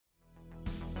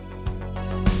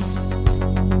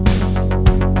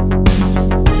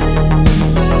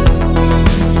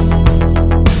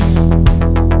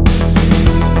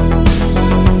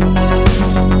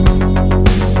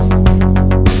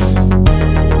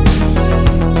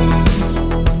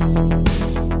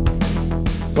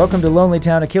Welcome to Lonely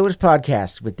Town of Killers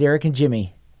podcast with Derek and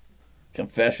Jimmy.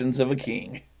 Confessions of a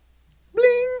King.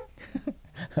 Bling!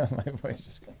 My voice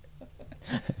just...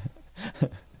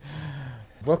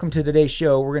 Welcome to today's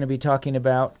show. We're going to be talking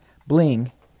about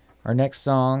Bling, our next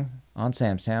song on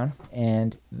Sam's Town.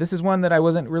 And this is one that I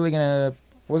wasn't really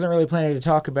planning to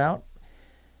talk about.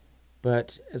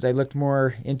 But as I looked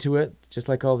more into it, just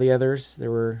like all the others,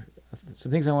 there were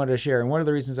some things I wanted to share. And one of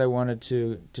the reasons I wanted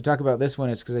to talk about this one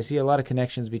is because I see a lot of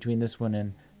connections between this one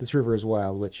and This River is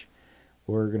Wild, which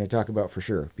we're going to talk about for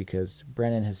sure, because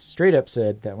Brandon has straight up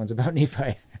said that one's about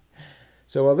Nephi.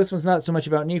 So while this one's not so much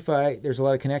about Nephi, there's a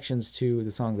lot of connections to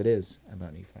the song that is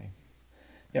about Nephi.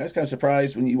 Yeah, I was kind of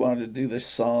surprised when you wanted to do this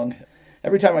song.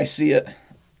 Every time I see it,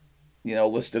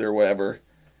 listed or whatever,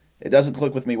 it doesn't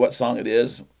click with me what song it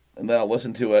is, and then I'll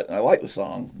listen to it, and I like the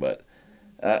song, but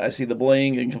I see the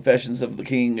Bling and Confessions of the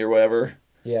King or whatever,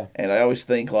 Yeah. and I always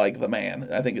think like the man.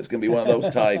 I think it's going to be one of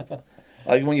those type.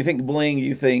 Like when you think Bling,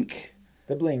 you think...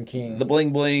 The Bling King. The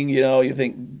Bling Bling, you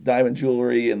think diamond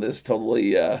jewelry and this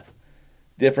totally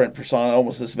different persona,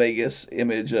 almost this Vegas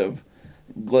image of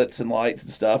glitz and lights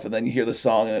and stuff, and then you hear the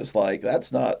song and it's like,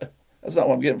 that's not what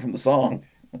I'm getting from the song.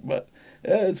 But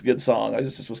yeah, it's a good song. I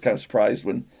just was kind of surprised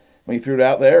when you threw it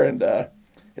out there, and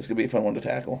it's going to be a fun one to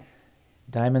tackle.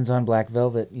 Diamonds on Black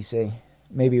Velvet, you say.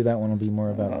 Maybe that one will be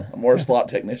more about... I'm more a slot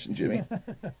technician, Jimmy.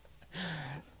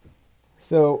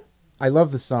 So, I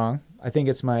love the song. I think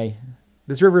it's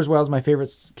This River is Wild is my favorite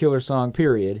Killer song,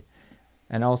 period.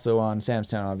 And also on Sam's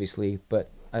Town, obviously. But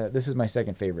this is my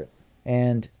second favorite.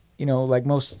 And, like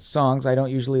most songs, I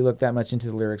don't usually look that much into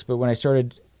the lyrics. But when I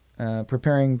started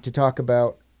preparing to talk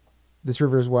about This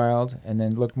River is Wild and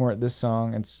then looked more at this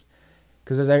song,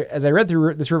 because as I read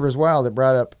through This River is Wild, it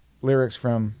brought up lyrics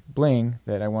from Bling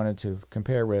that I wanted to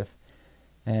compare with.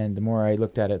 And the more I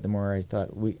looked at it, the more I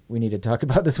thought we need to talk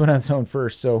about this one on its own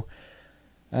first. So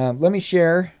let me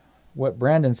share what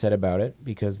Brandon said about it,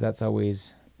 because that's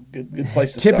always good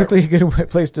place to typically start. A good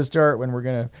place to start when we're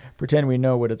going to pretend we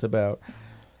know what it's about.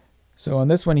 So on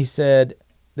this one, he said,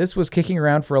 "This was kicking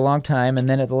around for a long time, and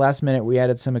then at the last minute we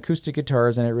added some acoustic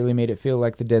guitars, and it really made it feel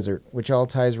like the desert, which all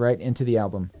ties right into the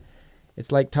album.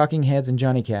 It's like Talking Heads and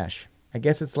Johnny Cash. I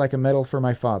guess it's like a medal for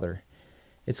my father.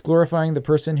 It's glorifying the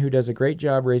person who does a great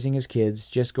job raising his kids,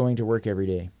 just going to work every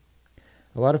day.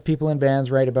 A lot of people in bands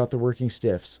write about the working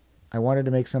stiffs. I wanted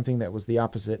to make something that was the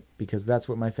opposite, because that's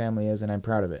what my family is, and I'm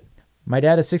proud of it. My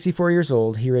dad is 64 years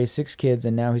old, he raised 6 kids,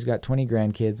 and now he's got 20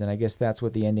 grandkids, and I guess that's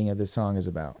what the ending of this song is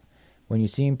about. When you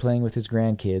see him playing with his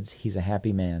grandkids, he's a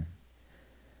happy man."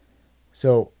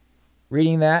 So,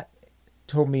 reading that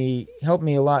helped me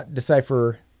a lot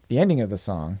decipher the ending of the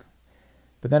song,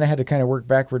 but then I had to kind of work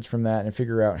backwards from that and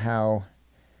figure out how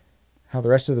the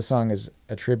rest of the song is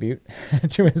a tribute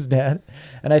to his dad.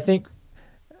 And I think,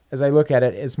 as I look at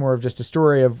it, it's more of just a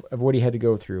story of what he had to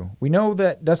go through. We know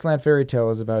that Dustland Fairy Tale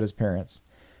is about his parents.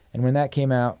 And when that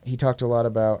came out, he talked a lot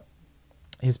about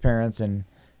his parents and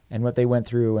what they went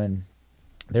through and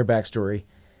their backstory.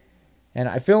 And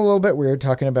I feel a little bit weird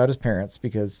talking about his parents,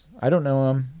 because I don't know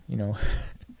them.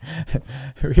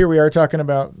 Here we are talking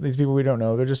about these people we don't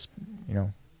know. They're just,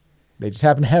 they just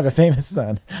happen to have a famous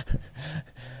son.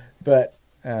 But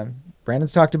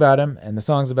Brandon's talked about him, and the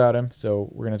song's about him, so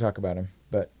we're going to talk about him.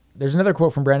 But there's another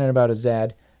quote from Brandon about his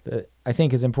dad that I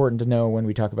think is important to know when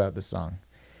we talk about this song.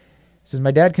 It says,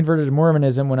 "My dad converted to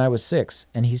Mormonism when I was 6,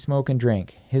 and he smoked and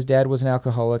drank. His dad was an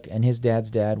alcoholic, and his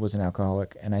dad's dad was an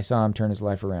alcoholic, and I saw him turn his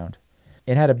life around.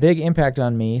 It had a big impact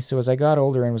on me, so as I got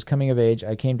older and was coming of age,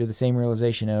 I came to the same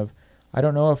realization of, I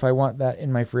don't know if I want that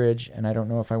in my fridge, and I don't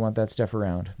know if I want that stuff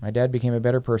around. My dad became a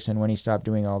better person when he stopped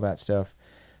doing all that stuff,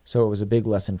 so it was a big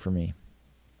lesson for me."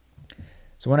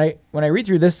 So when I read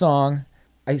through this song,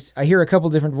 I hear a couple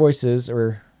different voices,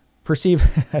 or perceive...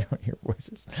 I don't hear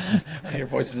voices. I hear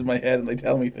voices in my head, and they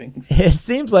tell me things. It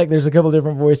seems like there's a couple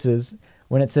different voices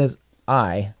when it says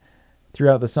I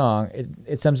throughout the song.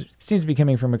 It seems to be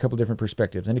coming from a couple different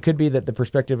perspectives. And it could be that the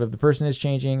perspective of the person is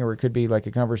changing, or it could be like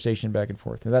a conversation back and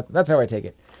forth. And that's how I take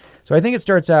it. So I think it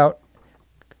starts out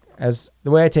as,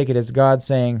 the way I take it is God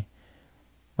saying,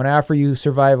 when I offer you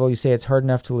survival, you say it's hard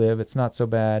enough to live. It's not so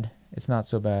bad. It's not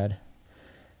so bad.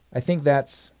 I think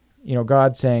that's,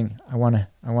 God saying, I want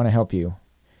to help you.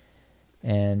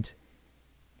 And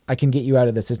I can get you out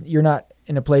of this. You're not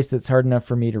in a place that's hard enough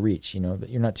for me to reach, that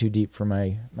you're not too deep for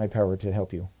my power to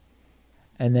help you.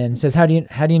 And then it says, how do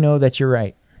you know that you're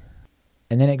right?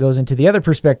 And then it goes into the other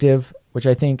perspective, which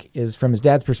I think is from his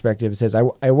dad's perspective. It says,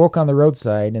 I woke on the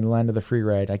roadside in the land of the free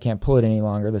ride. I can't pull it any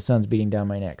longer. The sun's beating down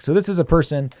my neck. So this is a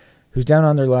person who's down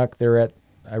on their luck. They're at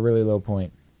a really low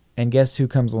point. And guess who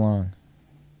comes along?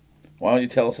 Why don't you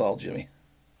tell us all, Jimmy?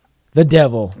 The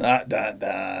devil. Dun, dun,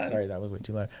 dun. Sorry, that was way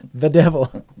too loud. The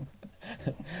devil.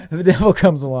 The devil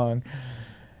comes along.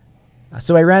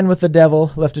 So I ran with the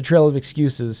devil, left a trail of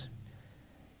excuses.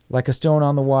 Like a stone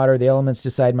on the water, the elements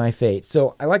decide my fate.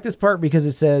 So I like this part because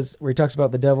it says, where he talks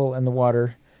about the devil and the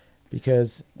water,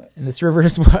 because in this river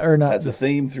is water, not. That's a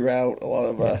theme throughout a lot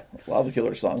of the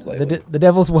Killer songs lately. The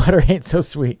devil's water ain't so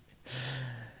sweet.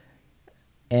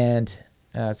 And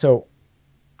so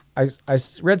I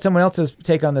read someone else's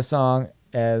take on the song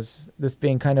as this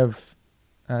being kind of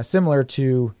similar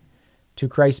to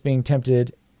Christ being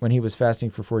tempted when he was fasting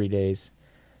for 40 days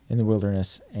in the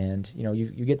wilderness. And,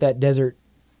 you get that desert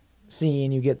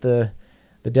scene, you get the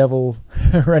devil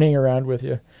running around with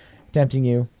you, tempting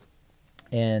you.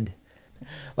 And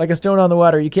like a stone on the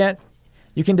water, you can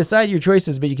decide your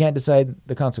choices, but you can't decide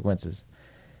the consequences.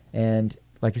 And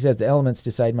like he says, the elements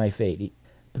decide my fate.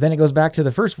 But then it goes back to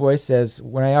the first voice, says,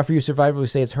 when I offer you survival, you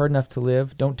say it's hard enough to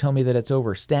live. Don't tell me that it's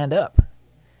over. Stand up.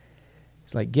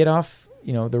 It's like, get off,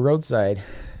 the roadside.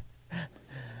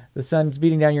 The sun's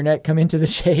beating down your neck. Come into the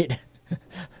shade.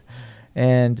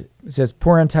 And it says,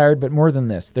 poor and tired, but more than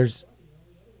this. There's,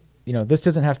 this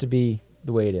doesn't have to be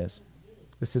the way it is.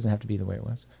 This doesn't have to be the way it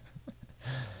was.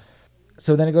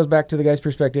 So then it goes back to the guy's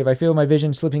perspective. I feel my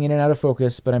vision slipping in and out of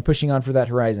focus, but I'm pushing on for that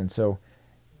horizon. So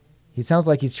he sounds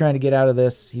like he's trying to get out of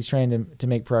this. He's trying to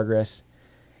make progress.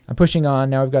 I'm pushing on.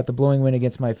 Now I've got the blowing wind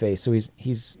against my face. So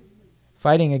he's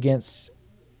fighting against,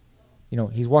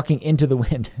 he's walking into the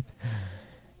wind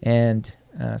and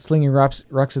slinging rocks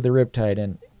at the riptide.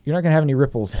 And you're not going to have any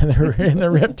ripples in the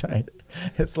riptide.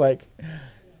 It's like,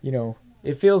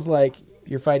 it feels like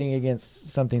you're fighting against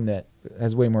something that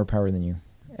has way more power than you.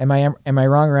 Am I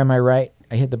wrong or am I right?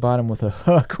 I hit the bottom with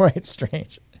a quite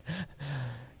strange.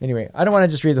 Anyway, I don't want to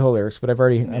just read the whole lyrics, but I'm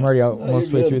already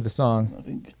almost way through the song.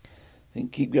 I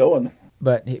think keep going.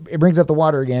 But it brings up the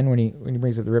water again when he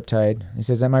brings up the riptide. He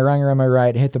says, am I wrong or am I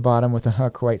right? I hit the bottom with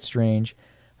a quite strange.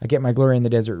 I get my glory in the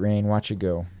desert rain. Watch it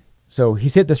go. So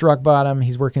he's hit this rock bottom.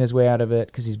 He's working his way out of it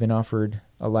because he's been offered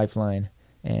a lifeline.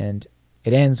 And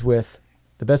it ends with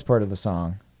the best part of the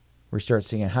song. We start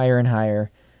singing higher and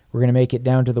higher. We're going to make it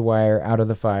down to the wire, out of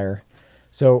the fire.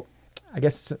 So I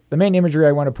guess the main imagery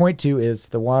I want to point to is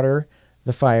the water,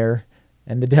 the fire,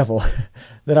 and the devil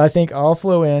that I think all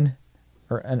flow in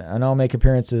and all make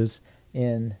appearances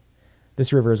in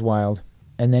This River is Wild.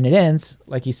 And then it ends,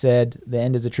 like he said, the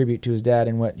end is a tribute to his dad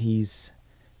and what he's,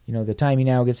 the time he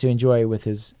now gets to enjoy with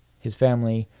his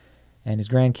family and his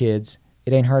grandkids.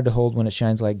 It ain't hard to hold when it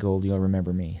shines like gold, you'll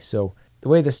remember me. So the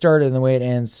way this started and the way it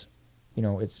ends,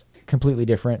 it's completely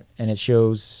different, and it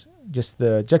shows just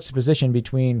the juxtaposition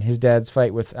between his dad's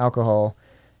fight with alcohol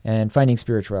and finding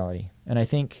spirituality. And I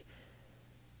think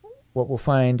what we'll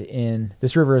find in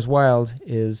This River is Wild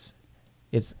is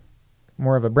it's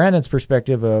more of a Brandon's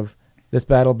perspective of this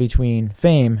battle between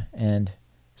fame and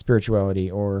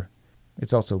spirituality, or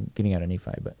it's also getting out of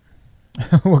Nephi, but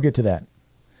we'll get to that.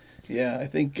 Yeah, I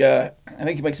think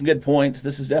you make some good points.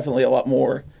 This is definitely a lot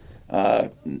more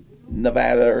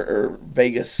Nevada or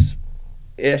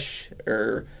Vegas-ish,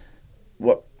 or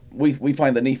what we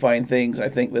find the Nephi things. I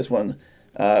think this one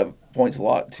points a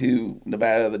lot to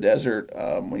Nevada, the desert.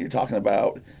 When you're talking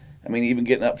about, even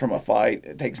getting up from a fight,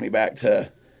 it takes me back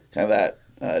to kind of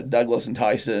that Douglas and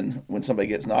Tyson when somebody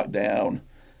gets knocked down.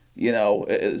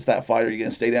 It's that fight, are you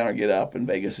going to stay down or get up? And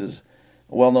Vegas is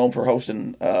well known for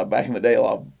hosting, back in the day, a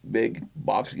lot of big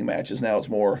boxing matches. Now it's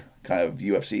more kind of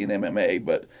UFC and MMA,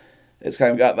 but it's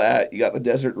kind of got that. You got the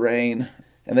desert rain,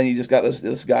 and then you just got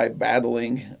this guy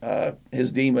battling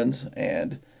his demons.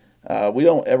 And we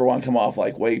don't ever want to come off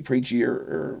like way preachy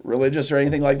or religious or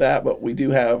anything like that, but we do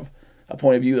have a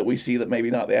point of view that we see that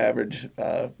maybe not the average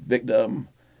victim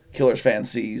Killers fan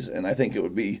sees. And I think it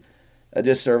would be a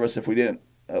disservice if we didn't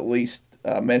at least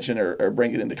mention or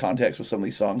bring it into context with some of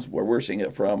these songs where we're seeing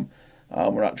it from.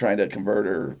 We're not trying to convert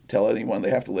or tell anyone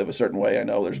they have to live a certain way. I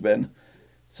know there's been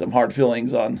some hard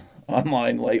feelings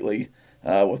online lately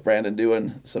with Brandon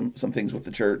doing some things with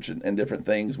the church and different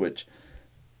things, which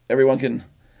everyone can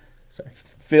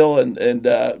feel and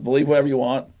believe whatever you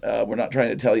want. We're not trying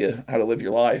to tell you how to live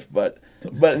your life, but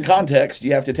in context,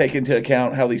 you have to take into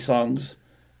account how these songs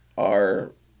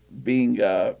are being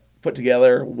put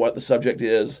together, what the subject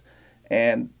is,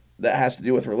 and that has to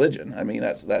do with religion.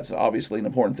 That's obviously an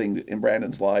important thing in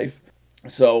Brandon's life.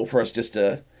 So for us just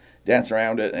to dance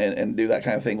around it and do that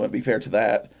kind of thing wouldn't be fair to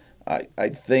that. I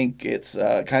think it's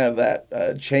kind of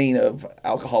that chain of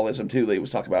alcoholism too that he was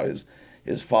talking about.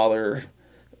 His father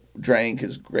drank,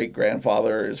 his great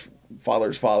grandfather, his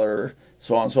father's father,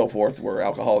 so on and so forth, were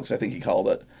alcoholics, I think he called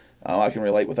it. I can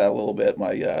relate with that a little bit.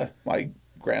 My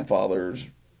grandfather's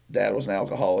dad was an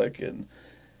alcoholic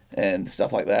and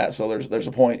stuff like that. So there's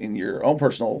a point in your own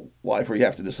personal life where you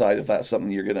have to decide if that's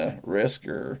something you're going to risk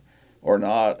or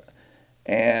not.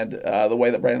 And the way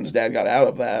that Brandon's dad got out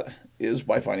of that is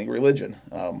by finding religion,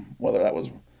 whether that was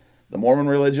the Mormon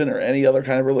religion or any other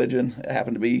kind of religion. It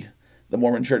happened to be the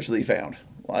Mormon church that he found.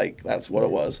 Like, that's what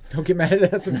it was. Don't get mad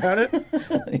at us about it.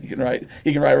 He can write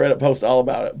a Reddit post all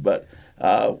about it. But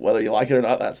whether you like it or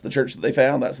not, that's the church that they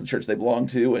found. That's the church they belong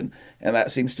to, and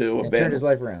that seems to have been turned his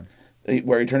life around.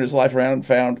 Where he turned his life around and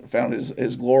found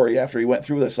his glory after he went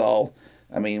through this all.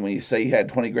 I mean, when you say he had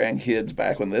 20 grandkids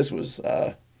back when this was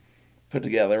put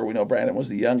together, we know Brandon was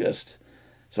the youngest,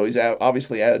 so he's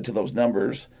obviously added to those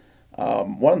numbers.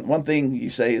 One thing you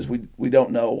say is we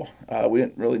don't know. We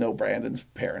didn't really know Brandon's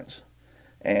parents,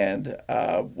 and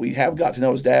we have got to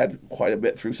know his dad quite a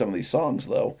bit through some of these songs,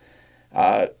 though.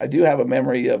 I do have a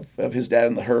memory of his dad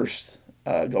in the hearse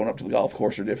going up to the golf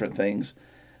course or different things.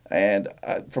 And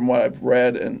from what I've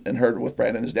read and heard with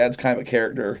Brandon, his dad's kind of a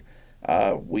character.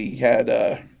 We had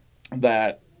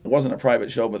that, it wasn't a private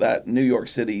show, but that New York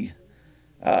City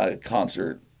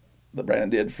concert that Brandon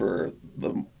did for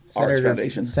the Arts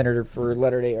Foundation. Senator for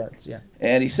Latter-day Arts, yeah.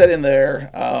 And he said in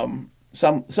there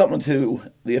something to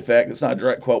the effect, it's not a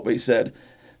direct quote, but he said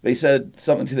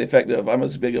something to the effect of, I'm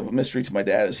as big of a mystery to my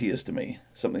dad as he is to me,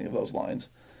 something of those lines.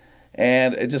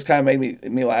 And it just kind of made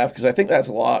me laugh, because I think that's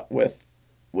a lot with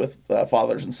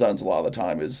fathers and sons a lot of the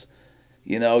time is,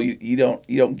 you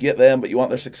don't get them, but you want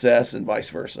their success, and vice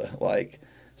versa. Like,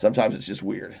 sometimes it's just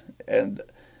weird. And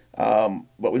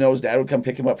but we know his dad would come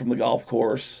pick him up from the golf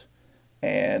course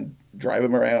and drive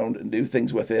him around and do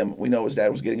things with him. We know his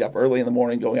dad was getting up early in the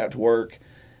morning, going out to work.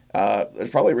 There's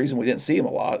probably a reason we didn't see him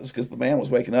a lot, is because the man was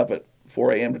waking up at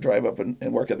 4 a.m. to drive up and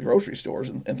work at the grocery stores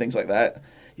and things like that.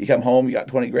 You come home, you got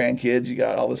 20 grandkids, you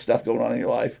got all this stuff going on in your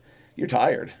life. You're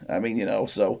tired. I mean,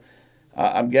 so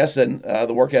I'm guessing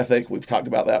the work ethic, we've talked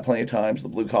about that plenty of times, the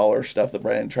blue collar stuff that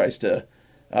Brandon tries to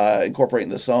incorporate in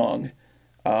the song.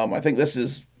 I think this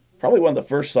is probably one of the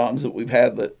first songs that we've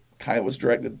had that kind of was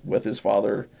directed with his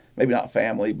father, maybe not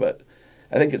family, but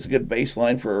I think it's a good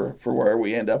baseline for where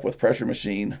we end up with Pressure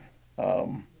Machine.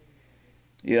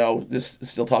 Just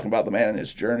still talking about the man and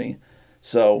his journey.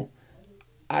 So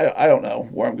I don't know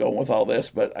where I'm going with all this,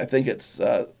 but I think it's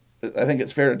fair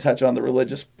to touch on the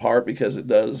religious part, because it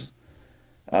does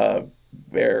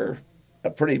bear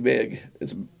a pretty big.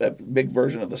 It's a big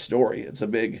version of the story. It's a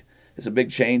big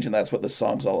change, and that's what this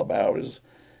song's all about. Is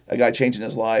a guy changing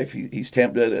his life. He's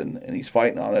tempted and he's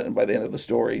fighting on it, and by the end of the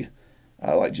story,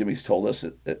 like Jimmy's told us,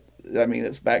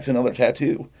 it's back to another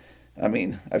tattoo. I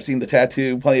mean, I've seen the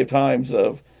tattoo plenty of times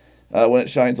of when it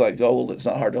shines like gold, it's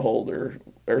not hard to hold,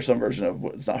 or some version of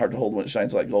it's not hard to hold when it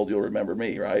shines like gold, you'll remember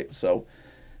me, right? So.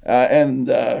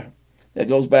 It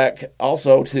goes back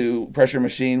also to Pressure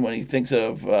Machine when he thinks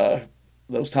of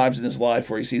those times in his life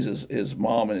where he sees his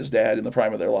mom and his dad in the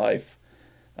prime of their life.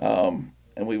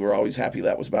 And we were always happy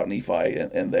that was about Nephi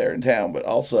and there in town. But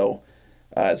also,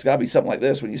 it's got to be something like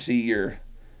this when you see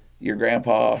your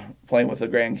grandpa playing with the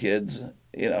grandkids,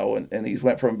 and he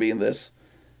went from being this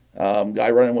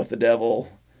guy running with the devil,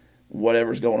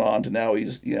 whatever's going on, to now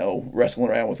he's,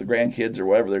 wrestling around with the grandkids or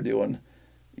whatever they're doing.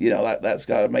 That's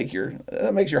got to make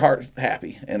your heart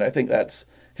happy. And I think that's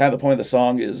kind of the point of the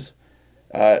song is,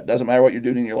 it doesn't matter what you're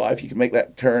doing in your life. You can make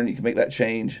that turn, you can make that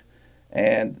change.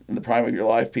 And in the prime of your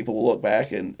life, people will look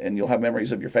back and you'll have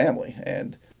memories of your family.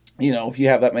 And, if you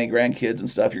have that many grandkids and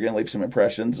stuff, you're going to leave some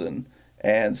impressions.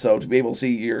 And so to be able to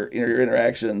see your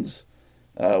interactions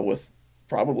with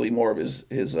probably more of his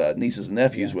nieces and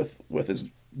nephews with his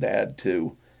dad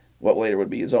to what later would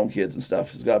be his own kids and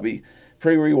stuff, has got to be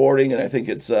pretty rewarding, and I think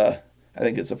it's a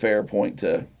fair point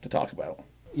to talk about.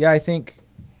 Yeah, I think,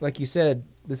 like you said,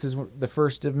 this is the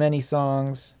first of many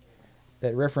songs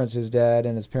that reference his dad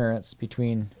and his parents,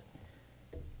 between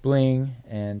Bling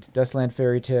and Dustland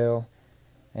Fairy Tale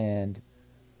and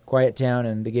Quiet Town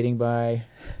and The Getting By.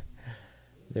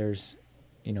 There's,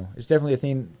 it's definitely a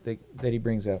theme that he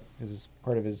brings up, because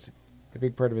it's a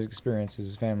big part of his experience is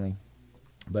his family.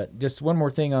 But just one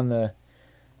more thing on the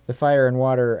fire and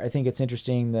water. I think it's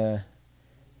interesting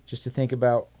just to think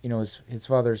about, his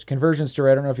father's conversion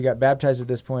story. I don't know if he got baptized at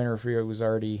this point or if he was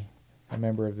already a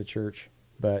member of the church.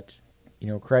 But,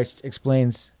 Christ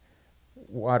explains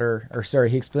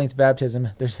he explains baptism.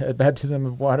 There's a baptism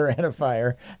of water and of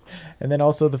fire. And then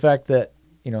also the fact that,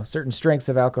 certain strengths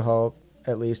of alcohol,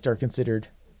 at least, are considered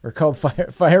or called fire.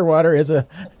 Fire water is a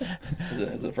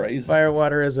phrase. Fire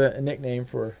water is a nickname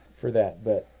for that.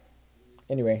 But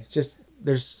anyway,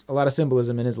 there's a lot of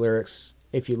symbolism in his lyrics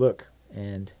if you look,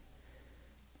 and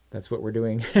that's what we're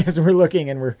doing as we're looking,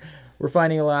 and we're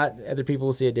finding a lot. Other people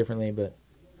will see it differently, but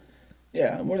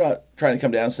Yeah, and we're not trying to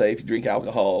come down and say if you drink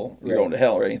alcohol, you're going to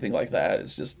hell or anything like that.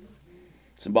 It's just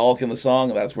symbolic in the song,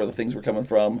 and that's where the things were coming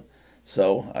from.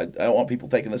 So I don't want people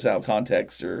taking this out of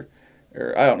context or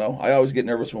I don't know. I always get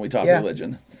nervous when we talk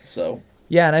religion. So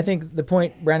yeah, and I think the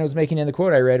point Brandon was making in the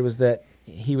quote I read was that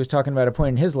he was talking about a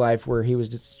point in his life where he was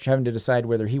just having to decide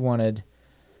whether he wanted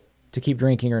to keep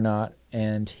drinking or not,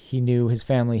 and he knew his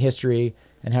family history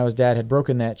and how his dad had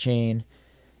broken that chain,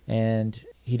 and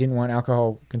he didn't want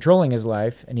alcohol controlling his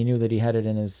life, and he knew that he had it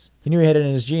in his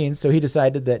genes, so he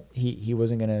decided that he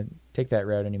wasn't going to take that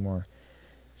route anymore.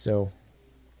 So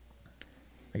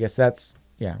I guess that's,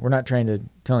 we're not trying to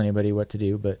tell anybody what to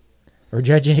do, or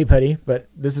judge anybody, but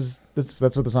that's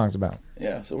what the song's about.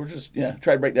 Yeah, so we're just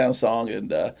try to break down the song,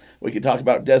 and we could talk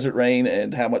about desert rain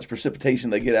and how much precipitation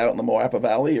they get out in the Moapa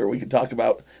Valley, or we could talk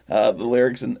about the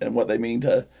lyrics and what they mean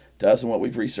to us and what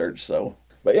we've researched. So,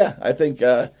 but yeah, I think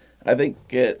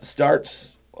it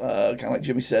starts kind of like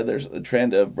Jimmy said. There's a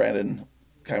trend of Brandon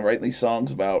kind of writing these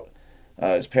songs about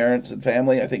his parents and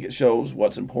family. I think it shows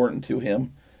what's important to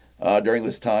him during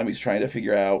this time. He's trying to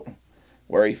figure out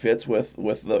where he fits with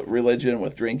the religion,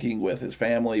 with drinking, with his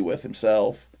family, with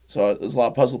himself. So there's a lot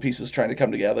of puzzle pieces trying to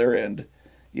come together, and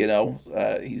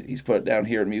he's put it down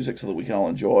here in music so that we can all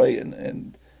enjoy.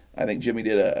 And I think Jimmy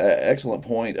did an excellent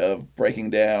point of breaking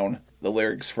down the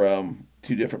lyrics from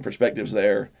two different perspectives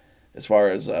there, as far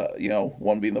as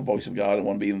one being the voice of God and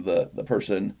one being the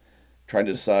person trying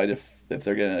to decide if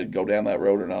they're going to go down that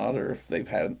road or not, or if they've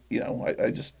had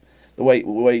I just the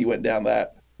way you went down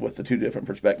that with the two different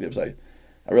perspectives, I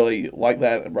really like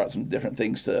that. It brought some different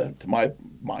things to my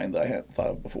mind that I hadn't thought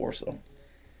of before. So,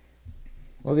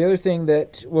 well, the other thing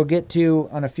that we'll get to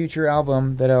on a future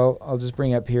album that I'll just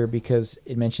bring up here because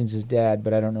it mentions his dad,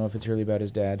 but I don't know if it's really about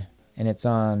his dad, and it's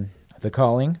on The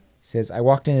Calling. He says, "I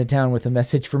walked into town with a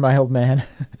message for my old man.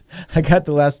 I got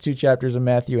the last 2 chapters of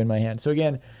Matthew in my hand." So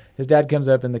again, his dad comes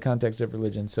up in the context of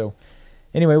religion. So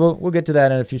anyway, we'll get to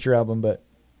that in a future album, but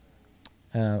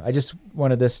I just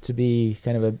wanted this to be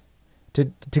kind of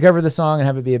to cover the song and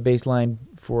have it be a baseline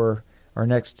for our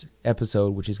next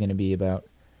episode, which is going to be about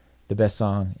the best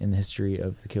song in the history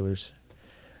of the Killers.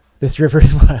 This River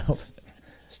is Wild.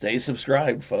 Stay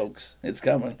subscribed, folks. It's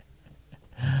coming.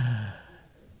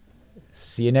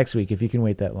 See you next week if you can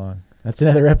wait that long. That's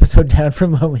another episode down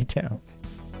from Lonely Town.